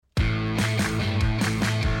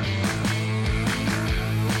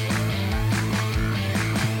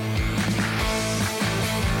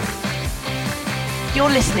You're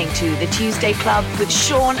listening to The Tuesday Club with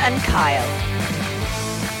Sean and Kyle.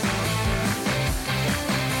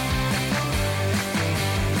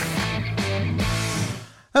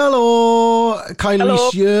 Hello, Kyle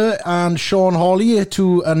Reese here and Sean Hawley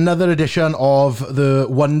to another edition of the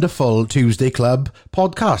wonderful Tuesday Club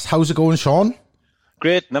podcast. How's it going, Sean?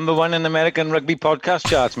 Great, #1 in American rugby podcast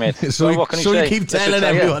charts, mate. so what can you say? You keep telling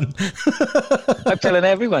everyone. I'm telling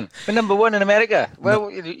everyone. We're #1 in America. Well,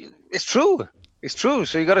 it's true. It's true.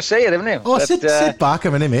 So you got to say it, haven't you? Oh, sit back a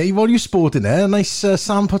minute, mate. What are you sporting there? A nice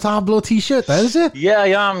San Potablo t-shirt there, is it? Yeah, I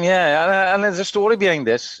am, yeah. And there's a story behind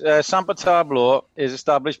this. San Potablo is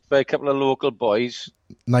established by a couple of local boys.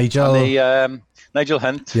 Nigel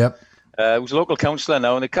Hunt. Yep. Who's a local councillor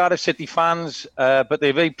now, and the Cardiff City fans, but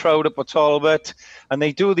they're very proud of Port Talbot, and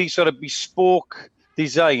they do these sort of bespoke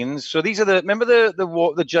designs. So these are remember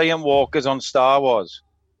the giant walkers on Star Wars?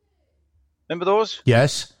 Remember those?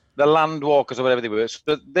 Yes. The land walkers or whatever they were.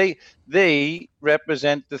 So they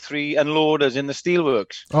represent the three unloaders in the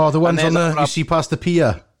steelworks. Oh, the ones you see past the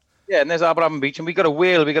pier. Yeah, and there's Abraham Beach, and we got a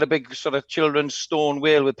whale. We got a big sort of children's stone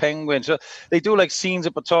whale with penguins. So they do like scenes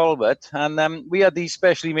at Port Talbot, and we had these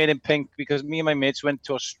specially made in pink because me and my mates went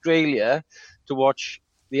to Australia to watch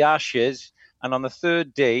the Ashes, and on the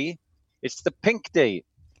third day, it's the Pink Day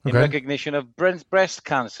in recognition of breast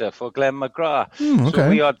cancer for Glenn McGrath. So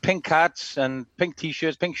we had pink hats and pink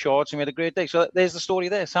t-shirts, pink shorts, and we had a great day. So there's the story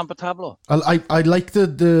there, San Potablo. I like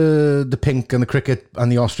the pink and the cricket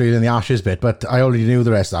and the Australian and the Ashes bit, but I already knew the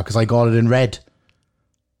rest of that because I got it in red.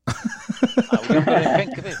 We got it in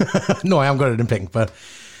pink, have we? No, I haven't got it in pink, but...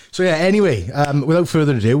 So yeah, anyway, without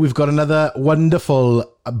further ado, we've got another wonderful,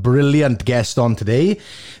 brilliant guest on today.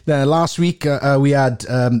 Last week, we had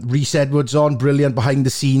Rhys Edwards on, brilliant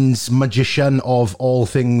behind-the-scenes magician of all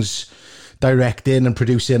things directing and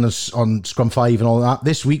producing on Scrum 5 and all that.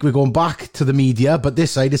 This week, we're going back to the media, but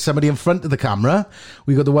this side is somebody in front of the camera.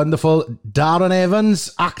 We got the wonderful Darren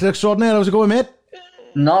Evans, actor extraordinaire. How's it going, mate?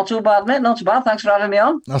 Not too bad, mate. Not too bad. Thanks for having me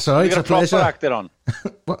on. That's all right. You got a proper actor on.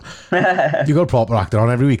 You got a proper actor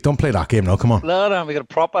on every week. Don't play that game now. Come on. No, we got a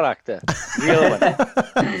proper actor. Real one.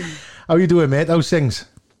 How you doing, mate? How's things?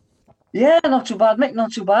 Yeah, not too bad, mate.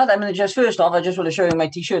 Not too bad. I mean, first off, I just want to show you my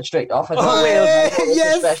t-shirt straight off. Wales.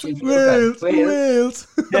 Yes, Wales.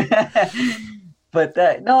 But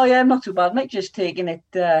no, yeah, I'm not too bad, mate. Just taking it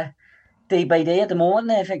day by day at the moment.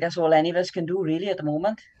 I think that's all any of us can do, really, at the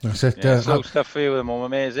moment. That's it. Slow stuff for you at the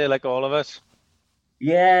moment, mate. Is it like all of us?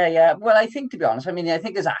 Yeah. Well, I think, to be honest, I mean, I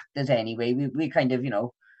think as actors anyway, we kind of,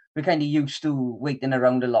 we're kind of used to waiting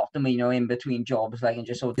around a lot, and in between jobs, like, and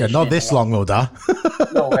just auditioning. Yeah, not this long though, Da.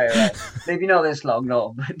 No way, right? Maybe not this long,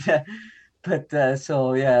 no. But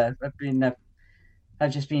so yeah,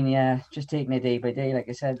 I've just been just taking it day by day, like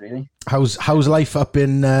I said, really. How's life up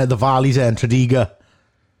in the valleys there in Tredegar?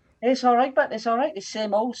 It's all right, but it's all right. It's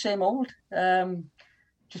same old.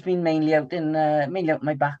 Just been mainly out in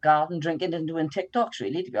my back garden, drinking and doing TikToks,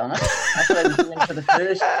 really, to be honest. That's what I was doing for the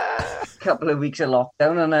first couple of weeks of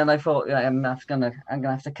lockdown, and then I thought, I'm gonna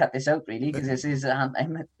have to cut this out, really, because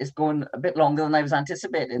it's going a bit longer than I was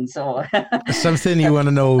anticipating. So something you want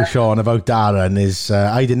to know, Sean, about Darren is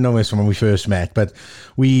I didn't know this when we first met, but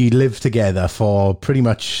we lived together for pretty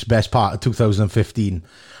much best part of 2015,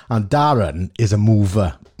 and Darren is a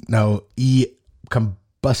mover. Now he can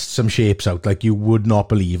bust some shapes out like you would not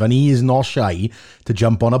believe, and he is not shy to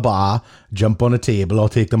jump on a bar, jump on a table, or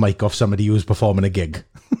take the mic off somebody who's performing a gig.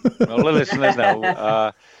 All the listeners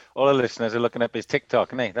now, all the listeners are looking up his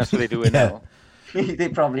TikTok, aren't they? That's what they're doing now. They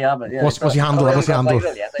probably are, but yeah. What's your handle? What's your handle?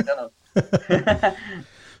 Yes, I don't know.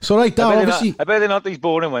 So right, Dar, obviously... I bet they're not these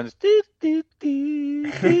boring ones. I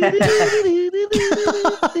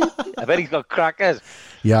bet he's got crackers.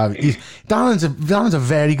 Yeah, Darren's a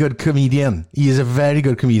very good comedian. He is a very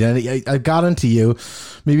good comedian. I guarantee you,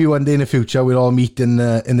 maybe one day in the future we'll all meet in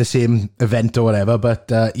the same event or whatever.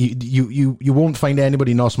 But you won't find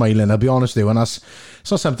anybody not smiling. I'll be honest with you, and it's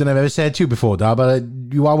not something I've ever said to you before, Dar. But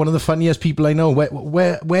you are one of the funniest people I know.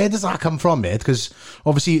 Where does that come from, mate? Because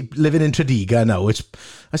obviously living in Tredegar now,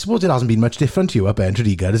 I suppose it hasn't been much different to you up there in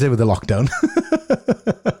Tredegar, is it, with the lockdown?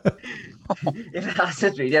 If it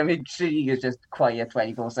hasn't really, I mean, Tredegar is just quiet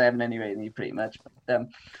 24/7 anyway, pretty much. But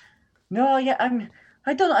no, yeah,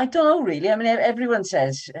 I don't know really. I mean, everyone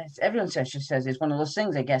says it's one of those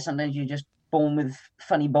things. I guess sometimes you're just born with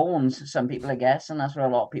funny bones. Some people, I guess, and that's what a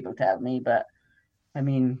lot of people tell me. But I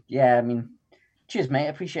mean, cheers, mate.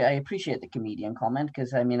 I appreciate the comedian comment,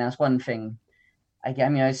 because I mean that's one thing.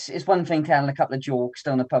 It's one thing telling a couple of jokes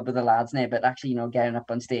down the pub with the lads, but actually, getting up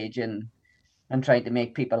on stage and and trying to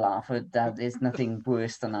make people laugh. That is nothing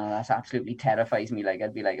worse than that. That absolutely terrifies me. Like,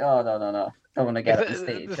 I'd be like, oh, no, don't want to get up on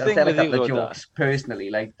stage. The I'll thing tell a with you, couple of though, jokes personally,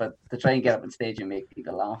 like, but to try and get up on stage and make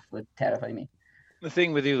people laugh would terrify me. The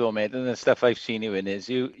thing with you, though, mate, and the stuff I've seen you in is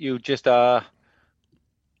you just are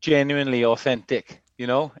genuinely authentic, you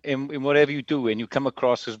know, in whatever you do, and you come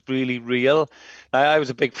across as really real. I was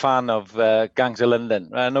a big fan of Gangs of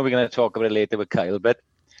London. I know we're going to talk about it later with Kyle, but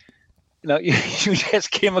you know, you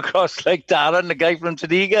just came across like Darren, the guy from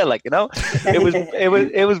Tredegar, like, you know,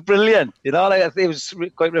 it was brilliant, you know, like it was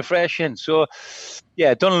quite refreshing. So,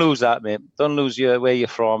 yeah, don't lose that, mate. Don't lose where you're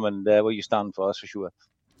from and what you stand for. That's for sure.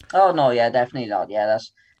 Oh no, yeah, definitely not. Yeah,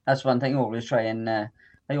 that's one thing. I always try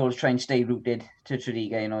and stay rooted to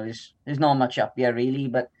Tredegar. You know, there's not much up here really,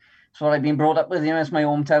 but it's what I've been brought up with. You know, it's my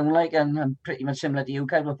hometown, like, and I'm pretty much similar to you,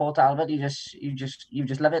 Kyle, with Port Talbot. You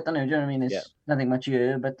just love it, don't you? Do you know what I mean? It's nothing much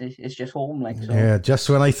here, but it's just home, like. So. Yeah, just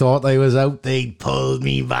when I thought I was out, they pulled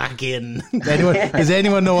me back in. Does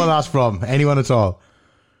anyone know where that's from? Anyone at all?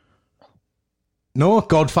 No?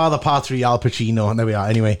 Godfather Part 3, Al Pacino. There we are.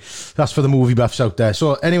 Anyway, that's for the movie buffs out there.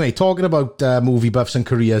 So anyway, talking about movie buffs and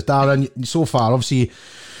careers, Darren, so far, obviously,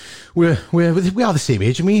 we are the same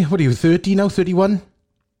age. I mean, what are you, 30 now, 31?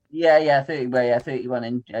 Yeah, 30. Well, yeah, 31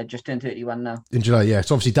 and just turned 31 now. In July, yeah.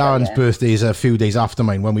 So obviously Darren's birthday is a few days after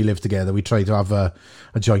mine. When we lived together, we tried to have a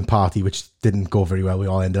joint party, which didn't go very well. We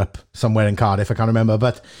all ended up somewhere in Cardiff, I can't remember.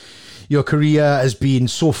 But your career has been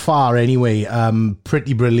so far anyway,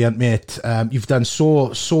 pretty brilliant, mate. You've done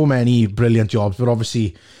so many brilliant jobs, but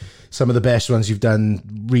obviously some of the best ones you've done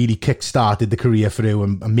really kick-started the career for you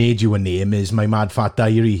and made you a name is My Mad Fat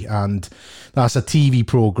Diary, and that's a TV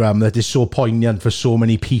program that is so poignant for so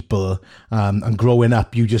many people. And growing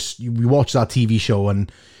up, you watch that TV show and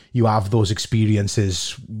you have those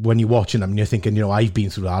experiences when you're watching them and you're thinking, you know, I've been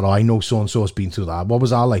through that, or I know so-and-so's been through that. What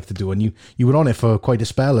was that like to do? And you were on it for quite a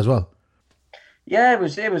spell as well. Yeah, it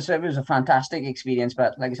was a fantastic experience.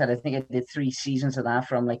 But like I said, I think I did 3 seasons of that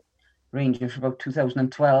from like ranging from about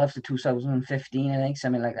 2012 to 2015, I think,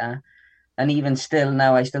 something like that. And even still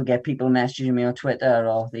now, I still get people messaging me on Twitter,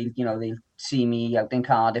 or they'll see me out in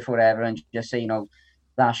Cardiff or whatever, and just say, you know,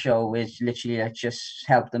 that show is literally like just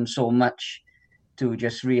helped them so much to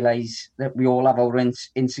just realize that we all have our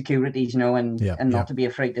insecurities, you know, and not to be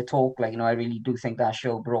afraid to talk. Like, you know, I really do think that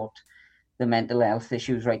show brought the mental health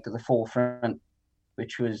issues right to the forefront,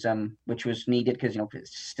 which was needed, because, you know,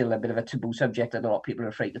 it's still a bit of a taboo subject that a lot of people are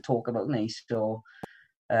afraid to talk about. So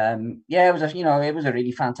it was a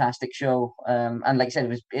really fantastic show, and like I said,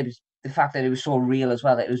 it was the fact that it was so real as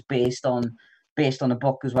well, that it was based on a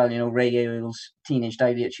book as well, you know, Ray Earl's Teenage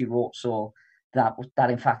Diary that she wrote. So that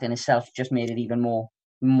in fact in itself just made it even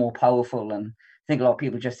more powerful. And I think a lot of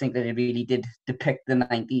people just think that it really did depict the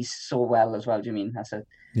 90s so well as well. Do you mean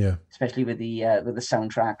especially with the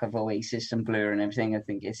soundtrack of Oasis and Blur and everything? I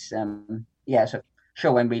think it's it's a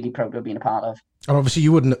show I'm really proud of being a part of. And obviously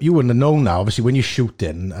you wouldn't have known now. Obviously when you're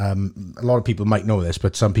shooting, a lot of people might know this,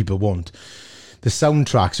 but some people won't. The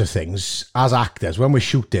soundtracks of things, as actors, when we're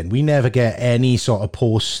shooting, we never get any sort of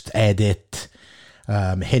post-edit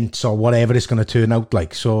hints or whatever it's going to turn out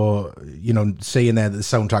like. So, you know, saying there that the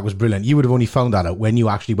soundtrack was brilliant, you would have only found that out when you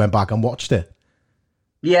actually went back and watched it.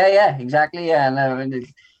 Yeah, exactly. Yeah, and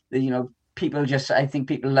you know, I think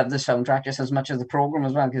people love the soundtrack just as much as the program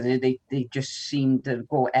as well, because they just seem to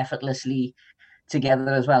go effortlessly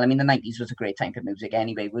together as well. I mean, the 90s was a great time for music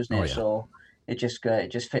anyway, wasn't it? Oh, yeah. So it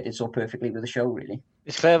just fitted so perfectly with the show, really.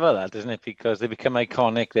 It's clever, that, isn't it? Because they become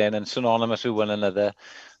iconic then and synonymous with one another.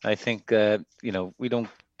 I think, you know, we don't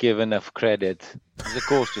give enough credit. The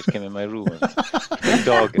ghost just came in my room. My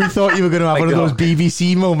dog. We thought you were going to have one of those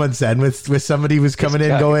BBC moments then with somebody was coming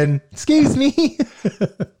in going, excuse me.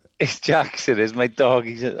 It's Jackson, is my dog.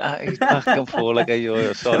 He's back and forth like a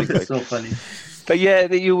yo-yo. Sorry. It's so funny. But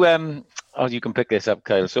yeah, you can pick this up,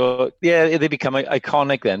 Kyle. So yeah, they become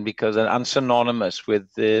iconic then because and synonymous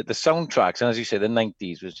with the soundtracks. And as you say, the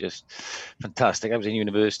 90s was just fantastic. I was in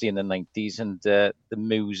university in the 90s, and the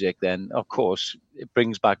music then, of course, it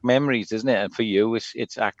brings back memories, doesn't it? And for you,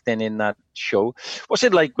 it's acting in that show. What's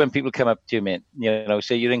it like when people come up to you, mate? You know,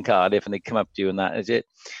 say you're in Cardiff and they come up to you and that, is it?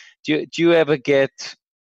 Do you ever get,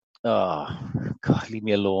 oh God, leave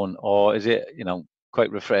me alone, or is it, you know,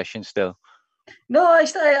 quite refreshing still? No, I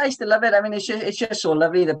still love it. I mean, it's just so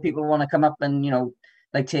lovely that people want to come up and, you know,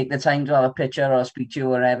 like take the time to have a picture or speak to you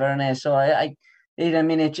or whatever. And so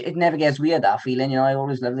it never gets weird, that feeling. You know, I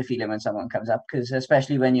always love the feeling when someone comes up, because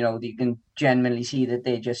especially when, you know, you can genuinely see that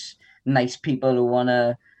they're just nice people who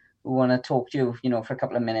wanna talk to you, you know, for a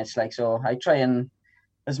couple of minutes. Like, so I try and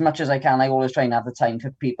as much as I can, I always try and have the time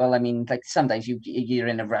for people. I mean, like sometimes you're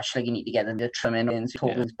in a rush, like you need to get into trimming and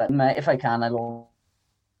talking. But if I can, I'll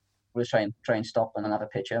always try and stop and have a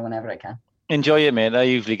picture whenever I can. Enjoy it, mate. I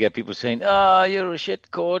usually get people saying, "Ah, you're a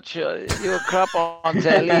shit coach. You're crap on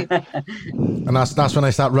telly." And that's when I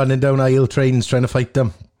start running down aisle trains trying to fight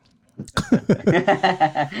them.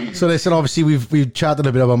 So listen, obviously we've chatted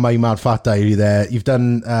a bit about My Mad Fat Diary there. You've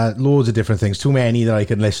done loads of different things, too many that I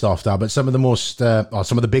can list off there, but some of the most or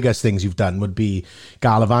some of the biggest things you've done would be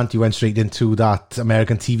Galavant. You went straight into that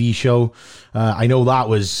American TV show. I know that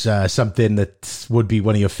was something that would be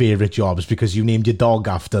one of your favourite jobs because you named your dog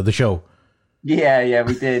after the show. Yeah,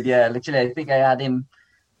 we did. Yeah, literally, I think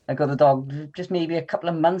I got the dog just maybe a couple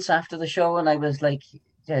of months after the show, and I was like,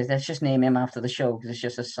 yeah, let's just name him after the show because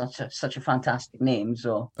it's just such a fantastic name.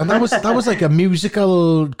 So, and that was like a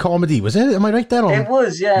musical comedy, was it? Am I right there? It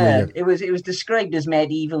was, yeah. It was described as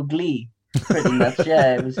medieval Glee, pretty much.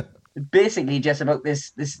 Yeah, it was basically just about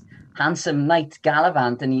this handsome knight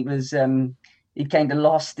Galavant, and he kind of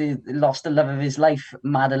lost the love of his life,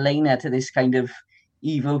 Madalena, to this kind of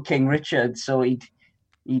evil King Richard. So he'd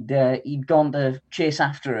gone to chase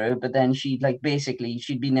after her, but then she'd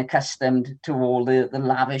been accustomed to all the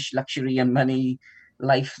lavish luxury and money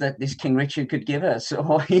life that this King Richard could give her.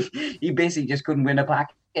 So he basically just couldn't win her back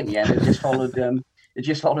in the end. It just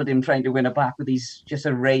followed him trying to win her back with these just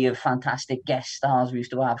array of fantastic guest stars we used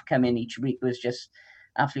to have come in each week. It was just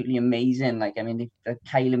absolutely amazing. Like, I mean,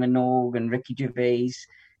 Kylie Minogue and Ricky Gervais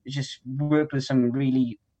just worked with some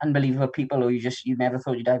really unbelievable people who you never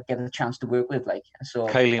thought you'd get a chance to work with. Like, so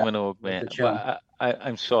Kylie Minogue, man.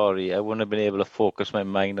 I'm sorry, I wouldn't have been able to focus my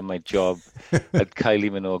mind on my job had Kylie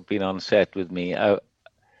Minogue been on set with me.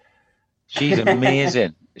 She's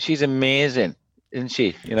amazing. She's amazing, isn't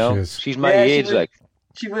she? You know, she's my age, like.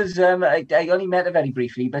 She was. I only met her very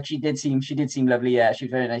briefly, but she did seem lovely. Yeah, she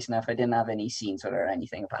was very nice enough. I didn't have any scenes with her or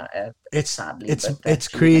anything about it. It's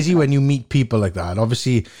crazy when you meet people like that.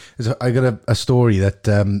 Obviously, I got a story that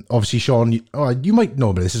obviously Sean, you might know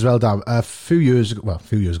about this as well, Dan. A few years ago,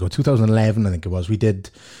 2011, I think it was. We did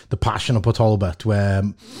The Passion of Port Talbot, where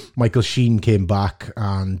Michael Sheen came back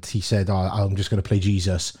and he said, "I'm just going to play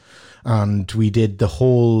Jesus," and we did the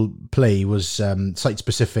whole play was site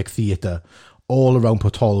specific theatre. All around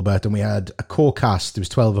Port Talbot, and we had a core cast. There was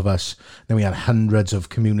 12 of us. Then we had hundreds of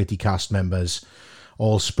community cast members,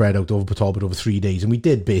 all spread out over Port Talbot over 3 days. And we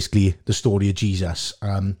did basically the story of Jesus.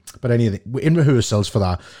 But anyway, in rehearsals for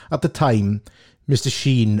that, at the time, Mr.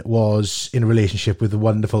 Sheen was in a relationship with the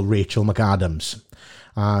wonderful Rachel McAdams.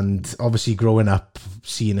 And obviously growing up,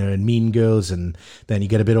 seeing her in Mean Girls, and then you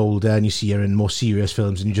get a bit older and you see her in more serious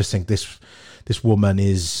films, and you just think this woman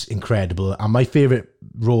is incredible. And my favourite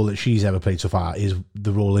role that she's ever played so far is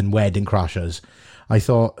the role in Wedding Crashers. I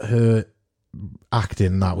thought her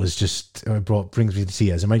acting, that was just brings me to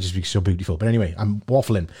tears. It might just be so beautiful. But anyway, I'm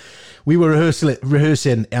waffling. We were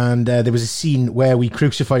rehearsing, and there was a scene where we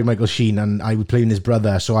crucified Michael Sheen, and I was playing his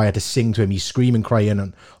brother, so I had to sing to him. He's screaming,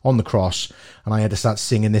 crying on the cross, and I had to start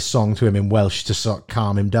singing this song to him in Welsh to sort of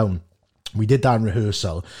calm him down. We did that in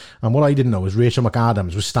rehearsal, and what I didn't know was Rachel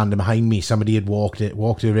McAdams was standing behind me. Somebody had walked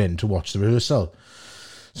her in to watch the rehearsal.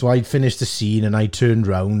 So I'd finished the scene, and I turned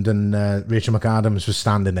round, and Rachel McAdams was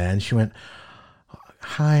standing there, and she went,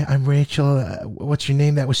 "Hi, I'm Rachel. What's your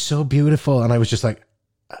name? That was so beautiful." And I was just like,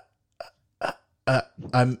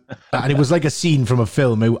 and it was like a scene from a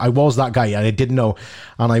film. I was that guy, and I didn't know.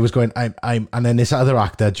 And I was going, I'm, and then this other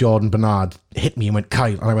actor, Jordan Bernard, hit me and went,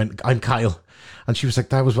 "Kyle," and I went, "I'm Kyle." And she was like,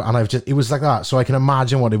 "That was," and it was like that. So I can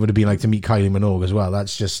imagine what it would have been like to meet Kylie Minogue as well.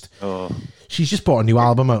 That's just, she's just brought a new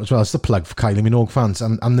album out as well. It's the plug for Kylie Minogue fans,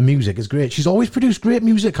 and the music is great. She's always produced great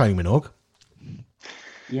music, Kylie Minogue.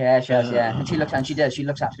 Yeah, she has, yeah. And she looks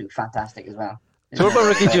absolutely fantastic as well. So what about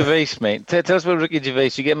Ricky Gervais, mate? Tell us about Ricky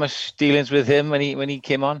Gervais. You get much dealings with him when he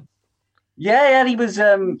came on? Yeah, he was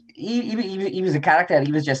he was a character.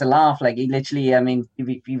 He was just a laugh. Like, he literally, I mean,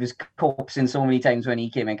 he was corpsing so many times when he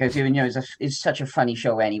came in, because, you know, it's such a funny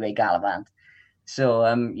show anyway, Galavant.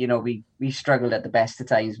 So you know, we struggled at the best of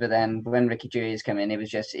times, but then when Ricky Gervais came in, it was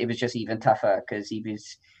just even tougher, because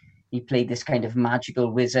he played this kind of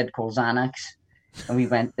magical wizard called Xanax. And we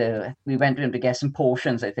went to him to get some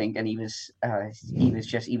potions, I think, and he was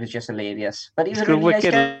just hilarious. But he was a really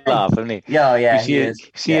wicked nice laugh, isn't he? Yeah. You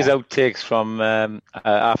see his outtakes from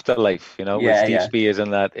Afterlife, you know, with Steve Spears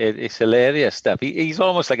and that. It's hilarious stuff. He's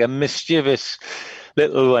almost like a mischievous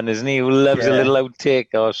little one, isn't he? Who loves a little outtake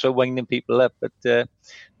or so winding people up. But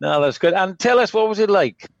no, that's good. And tell us, what was it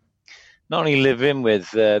like? Not only living with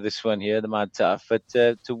this one here, the Mad Taff, but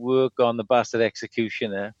to work on the Bastard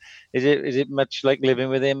Executioner. Is it much like living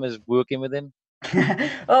with him as working with him?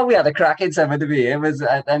 Oh, we had a cracking summer to be. It was,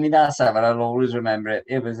 I mean, that summer I'll always remember it.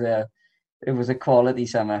 It was a quality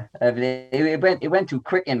summer. It went too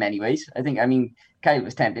quick in many ways. I think. I mean, Kyle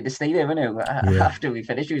was tempted to stay there, wasn't he? Yeah. After we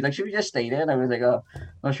finished, he was like, "Should we just stay there?" And I was like, "Oh,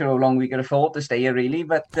 not sure how long we could afford to stay here, really."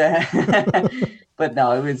 But but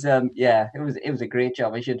no, it was yeah, it was a great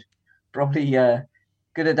job. I should probably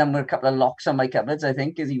could have done with a couple of locks on my cupboards. I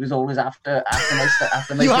think because he was always after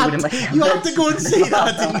my You food in my you had cupboards. to go and say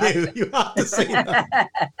that, didn't you? You had to say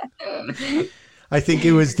that. I think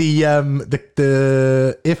it was the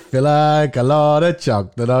if you like a lot of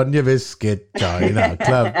chocolate on your biscuit, join our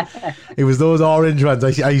club. It was those orange ones.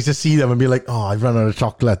 I used to see them and be like, oh, I've run out of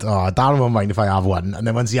chocolate. Oh, Darren won't mind if I have one. And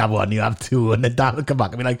then once you have one, you have two. And then Darren will come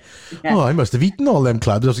back and be like, oh, I must have eaten all them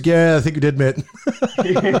clubs. I was like, yeah, I think you did, mate.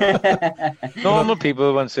 Normal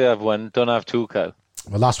people, once they have one, don't have two, Kyle.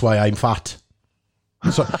 Well, that's why I'm fat.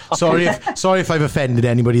 So, sorry if I've offended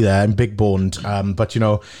anybody there. I'm big boned, but you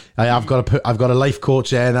know I've got a life coach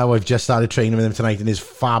there now. I've just started training with him tonight in his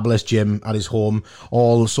fabulous gym at his home,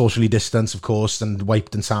 all socially distanced, of course, and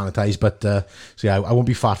wiped and sanitized. But so yeah, I won't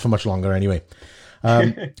be fat for much longer anyway.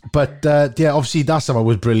 But yeah, obviously that summer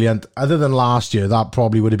was brilliant. Other than last year, that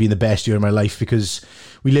probably would have been the best year of my life because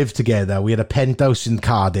we lived together. We had a penthouse in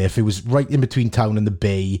Cardiff. It was right in between town and the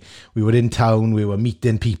bay. We were in town. We were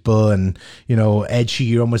meeting people, and you know, Ed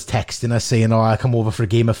Sheeran was texting us saying, "Oh, I come over for a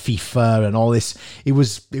game of FIFA," and all this. It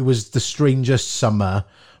was the strangest summer,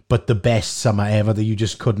 but the best summer ever that you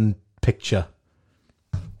just couldn't picture.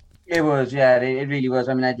 It was, yeah, it really was.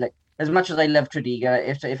 I mean, I'd like as much as I love Tredegar,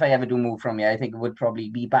 if I ever do move from here, I think it would probably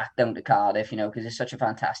be back down to Cardiff, you know, because it's such a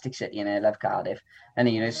fantastic city and I love Cardiff. And,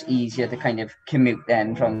 you know, it's easier to kind of commute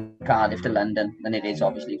then from Cardiff to London than it is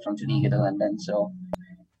obviously from Tredegar to London. So,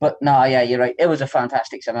 but no, yeah, you're right. It was a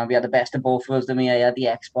fantastic summer. We had the best of both worlds. I mean, I had the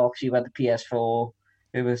Xbox, you had the PS4.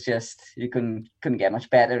 It was just, you couldn't get much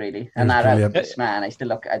better, really. And that house, man, I still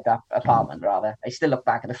look at that apartment, rather. I still look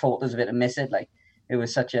back at the photos of it and miss it. Like, it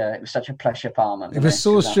was such a plush apartment. It was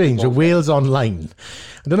so strange. Wales Online.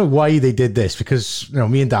 I don't know why they did this because, you know,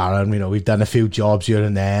 me and Darren, you know, we've done a few jobs here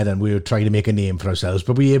and there and we were trying to make a name for ourselves.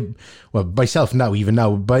 But myself now, even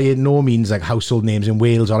now, by no means like household names in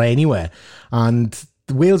Wales or anywhere. And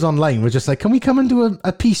Wales Online was just like, can we come and do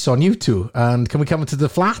a piece on you two? And can we come into the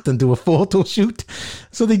flat and do a photo shoot?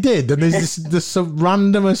 So they did. And there's some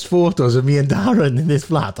randomest photos of me and Darren in this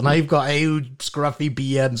flat. And I've got a huge scruffy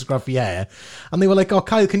beard and scruffy hair. And they were like, oh,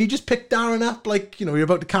 Kyle, can you just pick Darren up? Like, you know, you're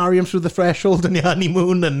about to carry him through the threshold on your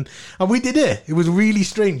honeymoon. And we did it. It was really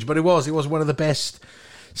strange, but it was one of the best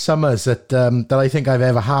summers that I think I've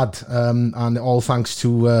ever had. And all thanks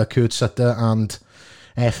to Kurt Sutter and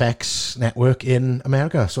FX network in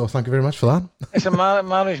America. So thank you very much for that. It's a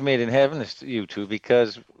marriage made in heaven, this you two,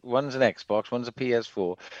 because one's an Xbox, one's a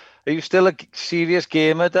PS4. Are you still a serious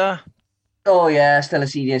gamer, Da? Oh yeah, still a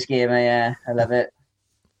serious gamer. Yeah, I love it.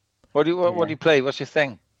 What do you play? What's your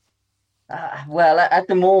thing? Well, at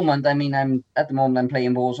the moment, I mean, I'm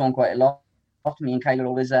playing Warzone quite a lot. Me and Kyle are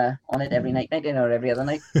always on it every night or every other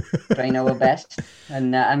night, trying our best.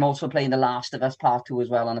 And I'm also playing The Last of Us Part 2 as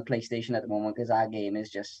well on the PlayStation at the moment because our game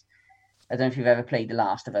is just. I don't know if you've ever played The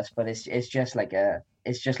Last of Us, but it's just like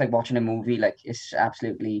watching a movie. Like it's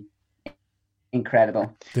absolutely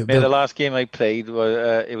incredible. The last game I played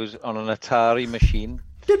was it was on an Atari machine,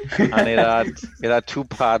 and it had two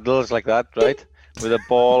paddles like that, right, with a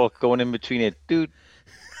ball going in between it. Dude,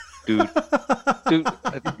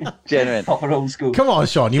 genuine. Proper old school. Come on,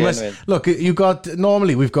 Sean. You genuine. Must look.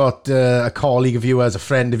 Normally we've got a colleague of yours, a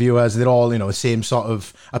friend of yours. They're all, you know, the same sort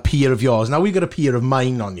of a peer of yours. Now we've got a peer of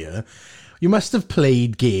mine on you. You must have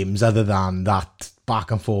played games other than that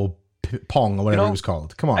back and forth Pong or whatever it was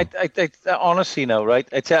called. Come on. I honestly know, right?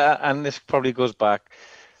 And this probably goes back.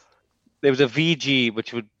 There was a VG,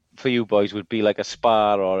 which would for you boys would be like a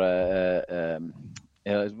Spar or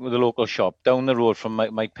with a local shop down the road from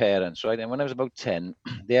my parents, right? And when I was about 10,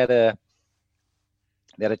 they had a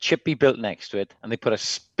chippy built next to it, and they put a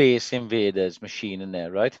Space Invaders machine in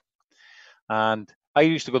there, right? And I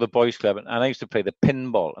used to go to the boys' club, and I used to play the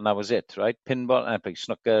pinball, and that was it, right? Pinball, and I played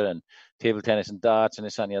snooker and table tennis and darts and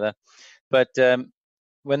this and the other. But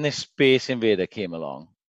when this Space Invader came along,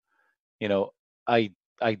 you know, I'd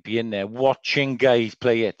be in there watching guys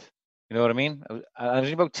play it. You know what I mean? I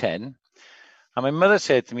was about 10. And my mother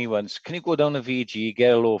said to me once, can you go down to VG,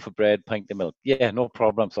 get a loaf of bread, pint of milk? Yeah, no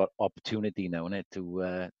problem. I thought, opportunity now, innit,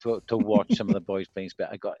 to watch some of the boys playing.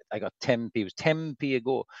 I got 10p. It was 10p a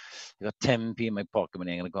go. I got 10p in my pocket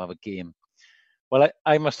money. I'm going to go have a game. Well,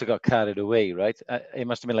 I must have got carried away, right? It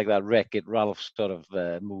must have been like that Wreck-It Ralph sort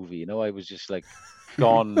of movie, you know? I was just like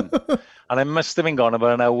gone, and I must have been gone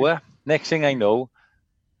about an hour. Next thing I know,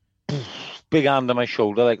 big hand on my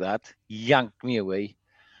shoulder like that, yanked me away.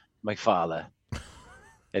 My father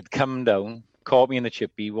had come down, caught me in the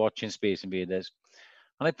chippy, watching Space Invaders,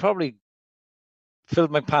 and I probably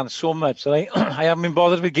filled my pants so much that I haven't been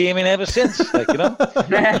bothered with gaming ever since. Like, you know,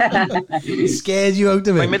 It scared you out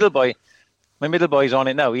of it. My middle boy's on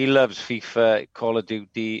it now. He loves FIFA, Call of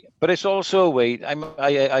Duty, but it's also a way.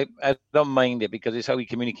 I don't mind it because it's how he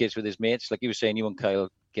communicates with his mates. Like you were saying, you and Kyle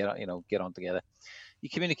get on together. He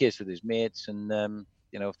communicates with his mates, and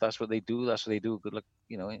if that's what they do, that's what they do. Good luck,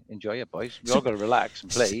 enjoy it, boys. We all got to relax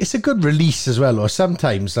and play. It's a good release as well, or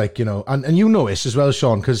sometimes, like, and you know this as well,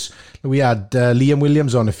 Sean, because we had Liam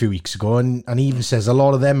Williams on a few weeks ago, and he even says a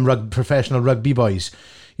lot of them professional rugby boys,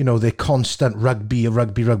 they're constant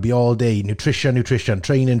rugby all day, nutrition,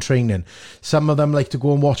 training. Some of them like to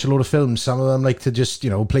go and watch a lot of films. Some of them like to just,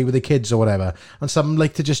 play with the kids or whatever. And some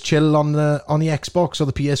like to just chill on the Xbox or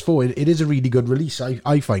the PS4. It is a really good release,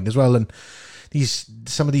 I find as well. And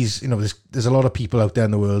some of these, there's a lot of people out there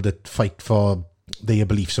in the world that fight for their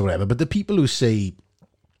beliefs or whatever. But the people who say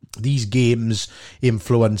these games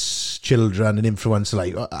influence children and influence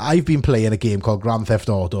life. I've been playing a game called Grand Theft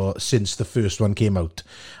Auto since the first one came out,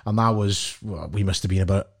 and that was, we must have been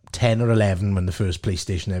about 10 or 11 when the first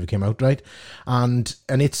PlayStation ever came out, right? And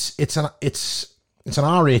it's an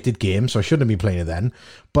R-rated game, so I shouldn't have been playing it then.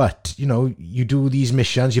 But you do these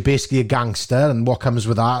missions. You're basically a gangster, and what comes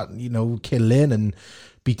with that, killing and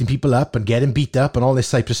beating people up and getting beat up and all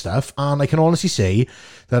this type of stuff. And I can honestly say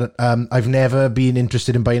that I've never been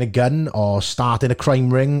interested in buying a gun or starting a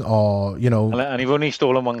crime ring or, And you've only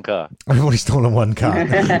stolen one car. I've only stolen one car.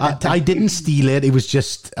 I didn't steal it. It was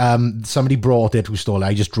just somebody brought it who stole it.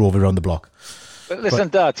 I just drove it around the block. But listen,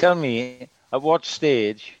 Dad, tell me, at what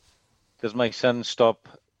stage does my son stop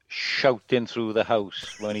shouting through the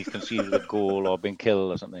house when he's conceded a goal or been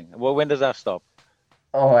killed or something? Well, when does that stop?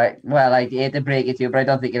 Oh, I hate to break it to you, but I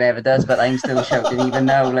don't think it ever does. But I'm still shouting even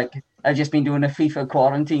now. Like, I've just been doing a FIFA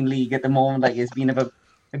quarantine league at the moment. Like, it's been about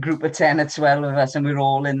a group of 10 or 12 of us, and we're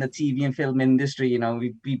all in the TV and film industry.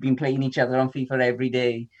 We've been playing each other on FIFA every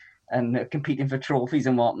day and competing for trophies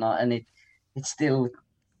and whatnot. And it still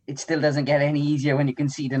doesn't get any easier when you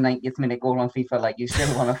concede a 90th minute goal on FIFA. Like, you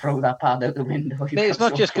still want to throw that pad out the window. Mate, it's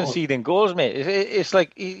not just conceding goals, mate. It's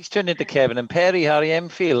like he's turned into Kevin and Perry, Harry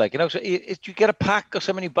Enfield. Like, so you get a pack or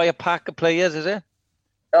something, you buy a pack of players, is it?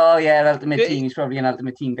 Oh, yeah, Ultimate Team. He's probably an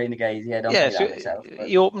Ultimate Team kind of guy. Yeah, don't play that myself. But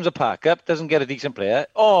he opens a pack up, doesn't get a decent player.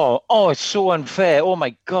 Oh, it's so unfair. Oh,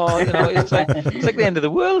 my God. It's like the end of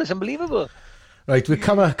the world. It's unbelievable. Right, we've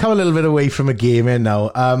come a little bit away from a game in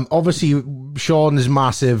now. Obviously, Sean is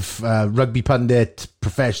massive rugby pundit,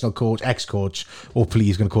 professional coach, ex-coach. Hopefully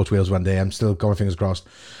he's going to coach Wales one day. I'm still got my fingers crossed.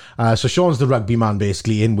 So Sean's the rugby man,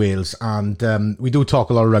 basically, in Wales. And we do talk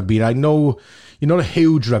a lot of rugby. I know you're not a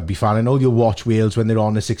huge rugby fan. I know you'll watch Wales when they're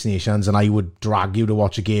on the Six Nations, and I would drag you to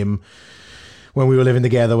watch a game when we were living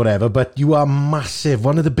together, whatever. But you are massive,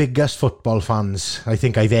 one of the biggest football fans I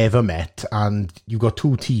think I've ever met. And you've got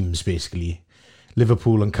two teams, basically.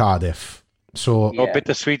 Liverpool and Cardiff. So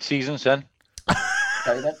bittersweet season, son.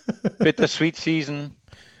 sorry, Bittersweet season.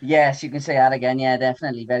 Yes, you can say that again. Yeah,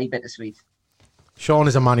 definitely. Very bittersweet. Sean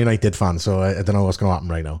is a Man United fan, so I don't know what's going to happen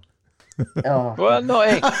right now. Oh. Well, no,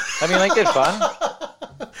 hey, I'm a United fan.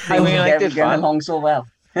 I'm a United fan. Along so well.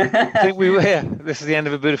 I think we were here. This is the end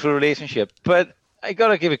of a beautiful relationship. But I got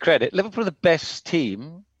to give it credit. Liverpool are the best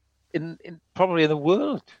team in probably in the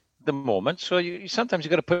world at the moment. So you sometimes you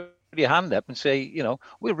got to put your hand up and say,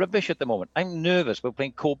 we're rubbish at the moment. I'm nervous about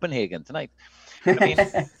playing Copenhagen tonight. I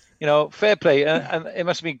mean, fair play. And it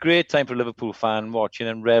must have been a great time for a Liverpool fan watching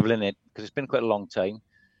and reveling it because it's been quite a long time.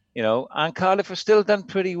 And Cardiff have still done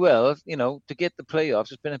pretty well, to get the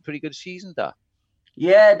playoffs. It's been a pretty good season, there.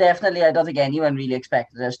 Yeah, definitely. I don't think anyone really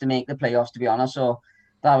expected us to make the playoffs, to be honest. So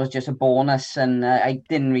that was just a bonus, and I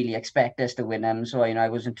didn't really expect us to win them. So, I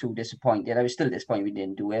wasn't too disappointed. I was still disappointed we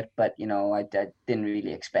didn't do it, but, I didn't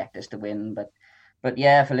really expect us to win. But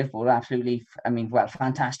yeah, for Liverpool, absolutely. I mean,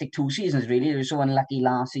 fantastic 2 seasons, really. They were so unlucky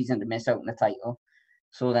last season to miss out on the title.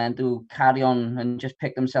 So then to carry on and just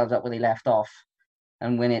pick themselves up where they left off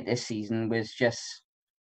and win it this season was just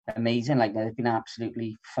amazing. Like, they've been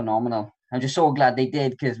absolutely phenomenal. I'm just so glad they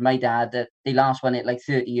did, because my dad, they last won it like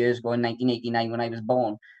 30 years ago in 1989 when I was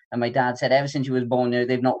born. And my dad said ever since he was born,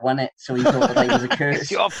 they've not won it. So he thought that I was a curse.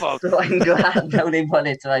 It's your fault. So I'm glad now they won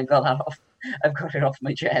it. So I've got that off. I've got it off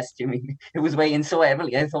my chest. I mean, it was weighing so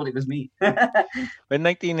heavily. I thought it was me. In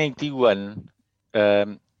 1981,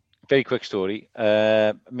 very quick story.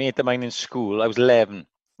 Mate of mine in school, I was 11,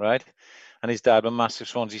 right? And his dad were massive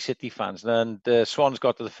Swansea City fans. And Swans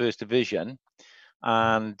got to the first division.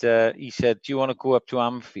 And he said, do you want to go up to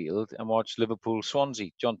Anfield and watch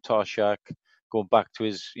Liverpool-Swansea? John Toshak, going back to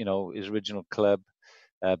his original club.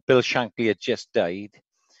 Bill Shankly had just died.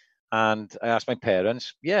 And I asked my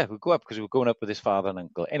parents, yeah, we'll go up because we were going up with his father and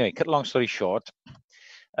uncle. Anyway, cut a long story short,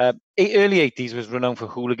 early 80s was renowned for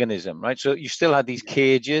hooliganism, right? So you still had these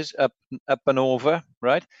cages up and over,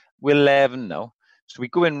 right? We're 11 now. So we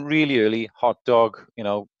go in really early, hot dog,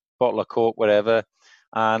 bottle of Coke, whatever.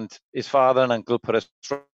 And his father and uncle put us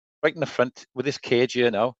right in the front with this cage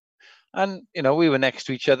here now. And, we were next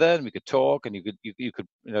to each other and we could talk and you could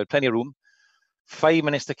plenty of room. 5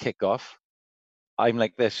 minutes to kick off. I'm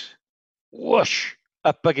like this, whoosh,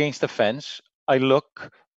 up against the fence. I look,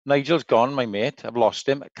 Nigel's gone, my mate. I've lost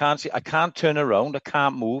him. I can't turn around. I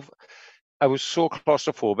can't move. I was so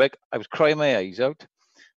claustrophobic. I was crying my eyes out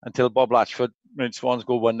until Bob Latchford made Swans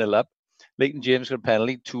go 1-0 up. Leighton James got a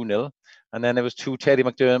penalty, 2-0. And then there was 2 Terry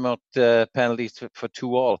McDermott penalties for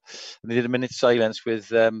 2-2. And they did a minute's silence with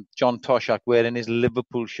John Toshak wearing his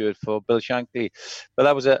Liverpool shirt for Bill Shankly. But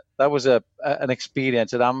that was an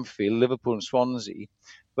experience at Anfield, Liverpool and Swansea,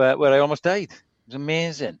 where I almost died. It was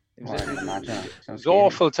amazing. It was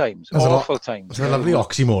awful times. Awful times. There's a lovely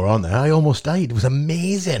oxymoron there. I almost died. It was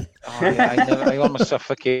amazing. Oh, yeah, I almost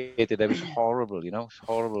suffocated. It was horrible, It's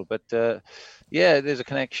horrible. But there's a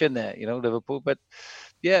connection there, Liverpool. But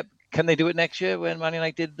yeah, can they do it next year when Man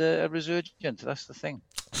United a resurgence? That's the thing.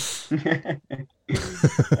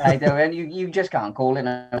 I know, and you just can't call it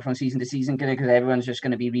now from season to season, because everyone's just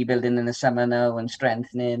going to be rebuilding in the summer now and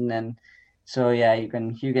strengthening, and so yeah, you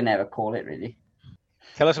can never call it really.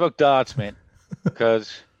 Tell us about darts, mate,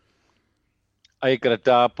 because I got a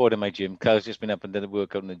dartboard in my gym. Carl's just been up and did a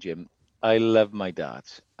workout in the gym. I love my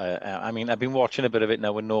darts. I've been watching a bit of it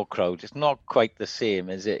now with no crowds. It's not quite the same,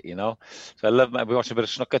 is it? So I've been watching a bit of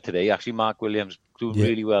snooker today. Actually, Mark Williams doing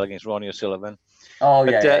really well against Ronnie O'Sullivan. Oh,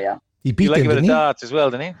 yeah. He beat him, like a bit of darts as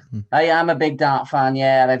well, didn't he? I am a big dart fan,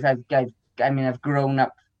 yeah. I've grown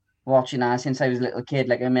up watching that since I was a little kid.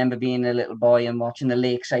 Like, I remember being a little boy and watching the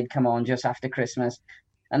Lakeside come on just after Christmas.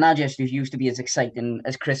 And that just used to be as exciting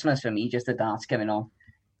as Christmas for me, just the darts coming on.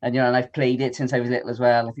 And, and I've played it since I was little as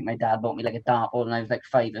well. I think my dad bought me like a dartboard when I was like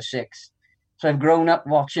 5 or 6. So I've grown up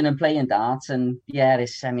watching and playing darts. And yeah,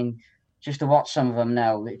 just to watch some of them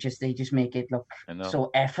now, they just make it look so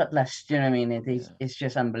effortless. Do you know what I mean? It's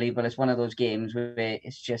just unbelievable. It's one of those games where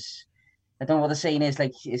it's just, I don't know what the saying is,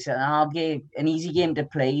 like, it's an hard game, an easy game to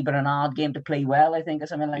play, but an hard game to play well, I think, or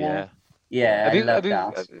something like that. Yeah, I love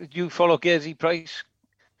darts. Do you follow Gezi Price?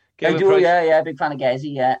 I do, yeah, big fan of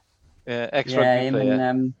Gezi, yeah. Ex-rugby player.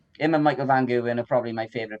 Him and Michael Van Gerwen are probably my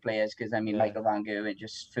favourite players, because, Michael Van Gerwen,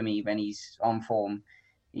 just for me, when he's on form,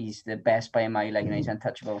 he's the best by a mile, like, he's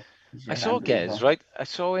untouchable. I saw Gez, right? I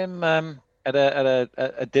saw him at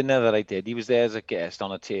a dinner that I did. He was there as a guest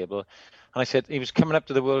on a table. And I said, he was coming up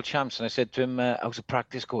to the World Champs, and I said to him, how's the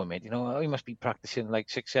practice going, mate? He must be practicing like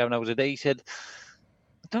 6-7 hours a day. He said,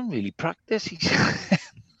 I don't really practice. He said,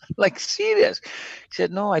 like, serious? He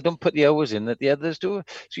said, no, I don't put the hours in that the others do.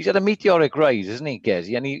 So he's had a meteoric rise, isn't he,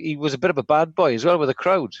 Gezi? And he was a bit of a bad boy as well with the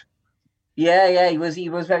crowds. Yeah, he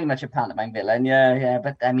was very much a pantomime villain. Yeah.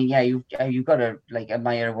 But you've got to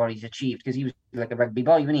admire what he's achieved, because he was like a rugby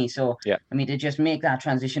boy, wasn't he? So yeah, to just make that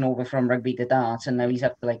transition over from rugby to darts, and now he's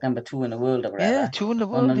up to number 2 in the world or whatever. Yeah, 2 in the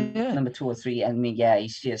world. Number 2 or 3.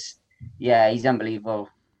 He's unbelievable.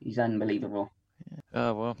 He's unbelievable.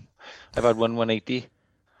 Oh well, I've had 180.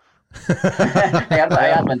 I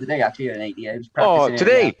had one today, actually, an 80. I was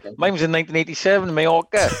today? Mine was in 1987 in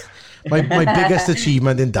Mallorca. My biggest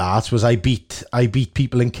achievement in darts was I beat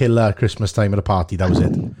people in Killer at Christmas time at a party. That was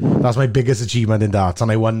it. That's my biggest achievement in darts, and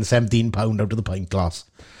I won £17 out of the pint glass.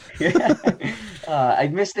 I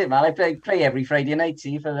missed it, man. I play every Friday night,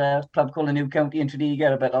 see, for the club called the New County in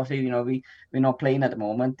Tredegar, but obviously, we're not playing at the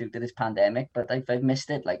moment due to this pandemic, but I've missed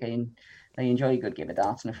it. Like, I enjoy a good game of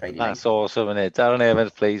darts on a Friday night. That's awesome, isn't it? Darren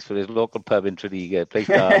Evans plays for his local pub in Tredegar, plays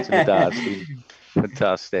darts in the darts team.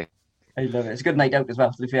 Fantastic. I love it. It's a good night out as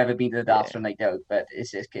well. So if you've ever been to the darts for a night out, but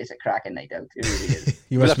it's a cracking night out. It really is.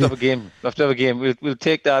 We'll have to have a game. We'll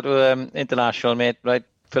take that to international, mate. Right,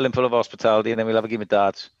 fill in full of hospitality, and then we'll have a game of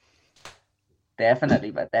darts.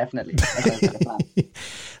 Definitely.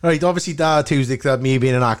 Right, obviously, Dart Tuesday, me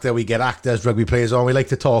being an actor, we get actors, rugby players on. We like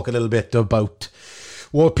to talk a little bit about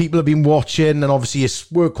what people have been watching, and obviously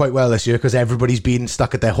it's worked quite well this year because everybody's been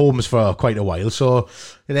stuck at their homes for quite a while. So,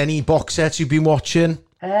 any box sets you've been watching?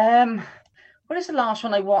 What is the last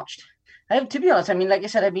one I watched? To be honest, like I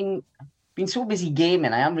said, I've been been so busy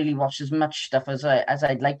gaming, I haven't really watched as much stuff as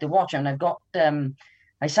I'd like to watch. And I've got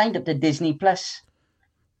I signed up to Disney Plus,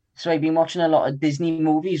 so I've been watching a lot of Disney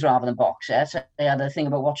movies rather than box sets. I had a thing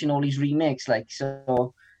about watching all these remakes, like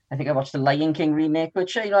so. I think I watched the Lion King remake,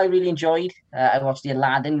 which I really enjoyed. I watched the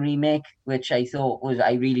Aladdin remake, which I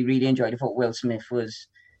really really enjoyed. I thought Will Smith was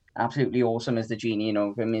absolutely awesome as the genie. You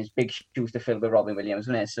know, I mean, it's big shoes to fill with Robin Williams,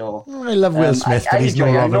 isn't it? So I love Will Smith, but he's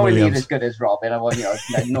not Robin Williams. He's as good as Robin.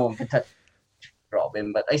 No one can touch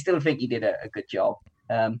Robin, but I still think he did a good job.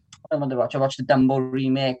 I wanted to watch. I watched the Dumbo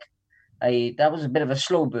remake. That was a bit of a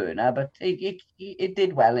slow burner, but it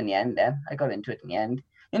did well in the end. Then I got into it in the end.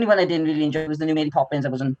 The only one I didn't really enjoy was the new Mary Poppins.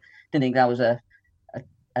 Didn't think that was a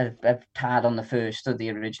tad on the first of the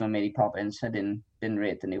original Mary Poppins. I didn't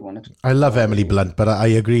rate the new one. I love Emily Blunt, but I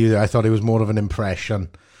agree with you. I thought it was more of an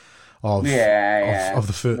impression of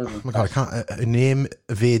the first. Oh my God, I can't. A name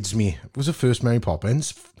evades me. What was the first Mary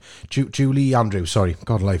Poppins? Julie Andrews. Sorry,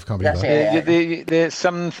 God alive, can't believe that. There's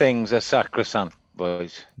some things are sacrosanct,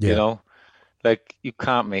 boys. Yeah. You know. Like, you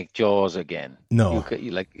can't make Jaws again. No.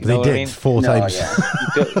 They did 4 times. Yeah.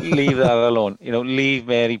 Leave that alone. You know, leave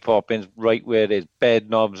Mary Poppins right where it is. Bed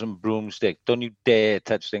knobs and broomstick. Don't you dare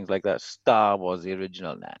touch things like that. Star Wars, the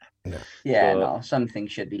original. Nah. Yeah, some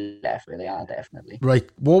things should be left where they are, definitely. Right.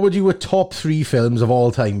 What would your top 3 films of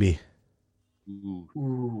all time be?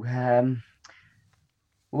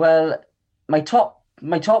 Well, my top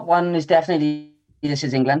one is definitely This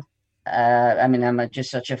Is England. I mean, I'm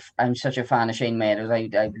such a fan of Shane Meadows.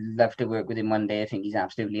 I'd love to work with him one day. I think he's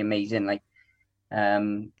absolutely amazing.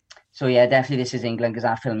 So yeah, definitely This Is England, because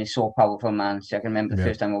that film is so powerful, man. So I can remember the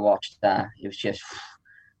first time I watched that, it was just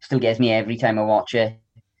still gets me every time I watch it.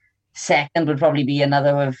 Second would probably be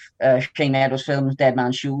another of Shane Meadows' films, Dead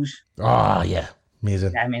Man's Shoes. Oh yeah,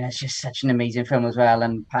 amazing. I mean, it's just such an amazing film as well.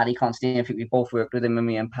 And Paddy Considine, I think we both worked with him, and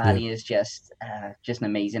me and Paddy is just an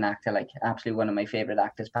amazing actor. Like, absolutely one of my favorite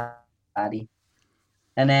actors, Paddy.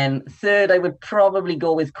 And then third, I would probably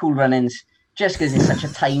go with Cool Runnings, just because it's such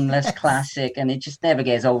a timeless classic, and it just never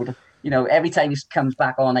gets old. You know, every time it comes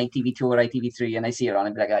back on ITV2 or ITV3 and I see it on,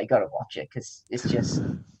 I'd be like, I gotta watch it, because it's just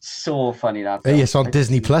so funny. Hey, it's on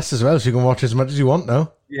Disney Plus as well, so you can watch as much as you want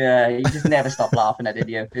now. Yeah, you just never stop laughing at it,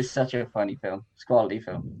 you. It's such a funny film. It's a quality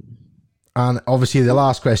film. And obviously the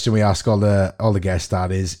last question we ask all the guests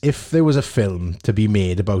that is, if there was a film to be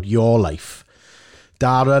made about your life,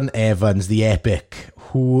 Darren Evans, the epic,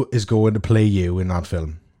 who is going to play you in that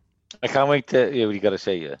film? I can't wait to hear what you got to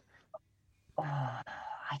say. Yeah. Oh, I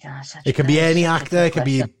don't know. It can be any actor. It can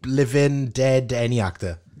be living, dead, any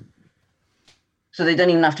actor. So they don't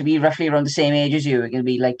even have to be roughly around the same age as you. It can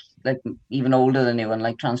be like even older than you, and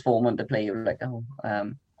like transform them to play you. Like, I don't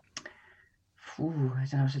know.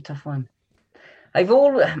 It's a tough one. I've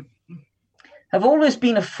always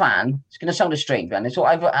been a fan. It's going to sound a strange one.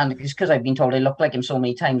 And it's because I've been told I look like him so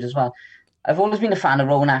many times as well. I've always been a fan of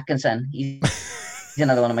Rowan Atkinson. He's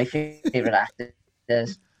another one of my favorite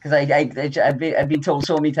actors. Because I've been told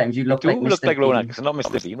so many times, you look like Mr. look like Bean. Rowan Atkinson, not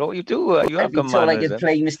Mr. Bean. What you do? You have been told I could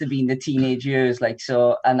play Mr. Bean the teenage years, like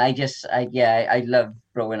so. And I love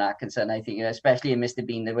Rowan Atkinson. I think, especially in Mr.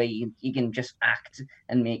 Bean, the way he can just act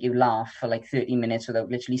and make you laugh for like 30 minutes without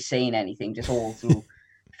literally saying anything, just all through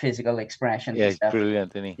physical expression. Yeah, and stuff.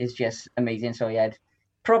 Brilliant, isn't he? It's just amazing. So yeah, I'd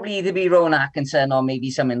probably either be Rowan Atkinson or maybe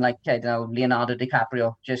something like, I don't know, Leonardo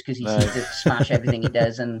DiCaprio, just because he seems to smash everything he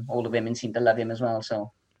does, and all the women seem to love him as well.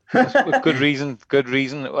 So. Good reason.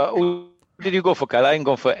 Who did you go for, Kyle? I'm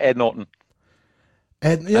going for Ed Norton.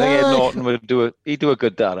 I think Ed Norton would do it. He'd do a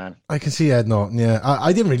good Darren. I can see Ed Norton. Yeah,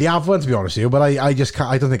 I didn't really have one, to be honest with you, but I just can't.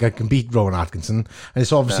 I don't think I can beat Rowan Atkinson, and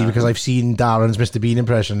it's obviously because I've seen Darren's Mr. Bean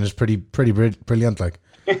impression. It's pretty brilliant. Like.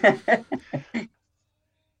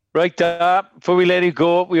 Right, before we let you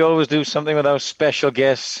go, we always do something with our special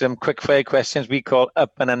guests, some quick fire questions we call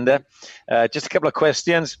Up and Under. Just a couple of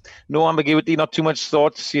questions, no ambiguity, not too much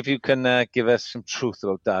thought. See if you can give us some truth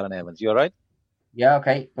about Darren Evans. You all right? Yeah,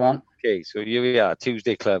 okay, go on. Okay, so here we are,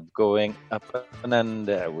 Tuesday Club, going Up and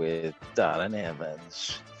Under with Darren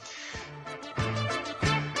Evans.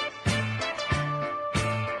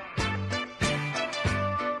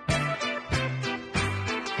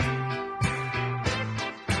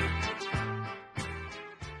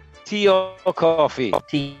 Tea or coffee?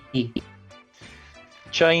 Tea.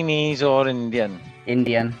 Chinese or Indian?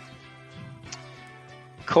 Indian.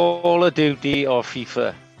 Call of Duty or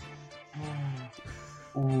FIFA?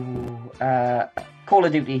 Call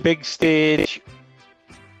of Duty. Big stage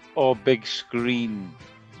or big screen?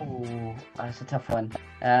 Oh, that's a tough one.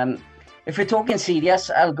 If we're talking serious,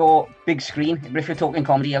 I'll go big screen. But if we're talking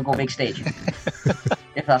comedy, I'll go big stage.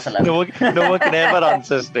 if that's allowed. No one can ever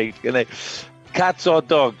answer straight, can they? Cats or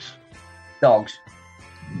dogs? Dogs.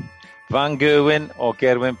 Van Gerwen or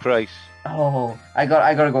Gerwyn Price? Oh, I got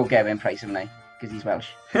to go Gerwyn Price, haven't I? Because he's Welsh.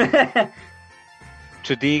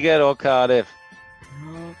 Tredegar or Cardiff?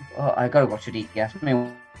 Oh, I got to go Tredegar. It's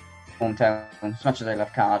my hometown. As much as I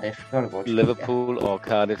love Cardiff, got to go Tredegar. Liverpool or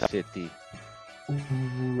Cardiff City?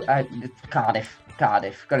 Ooh, Cardiff. Got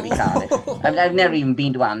to be Cardiff. I've never even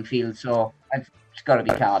been to Anfield, so it's got to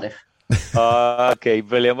be Cardiff. Okay,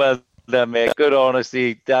 brilliant. Well done, mate. Good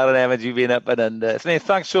honesty. Darren Emmons, you've been up and under. Mate,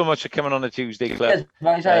 thanks so much for coming on the Tuesday Club.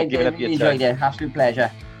 Yes, I enjoyed it. Absolute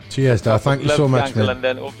pleasure. Cheers, Dar. Thank you so much, mate.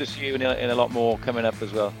 London. Hope to see you in a lot more coming up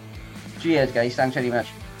as well. Cheers, guys. Thanks very much.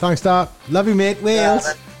 Thanks, Dar. Love you, mate.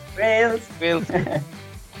 Wales. Wales. Wales.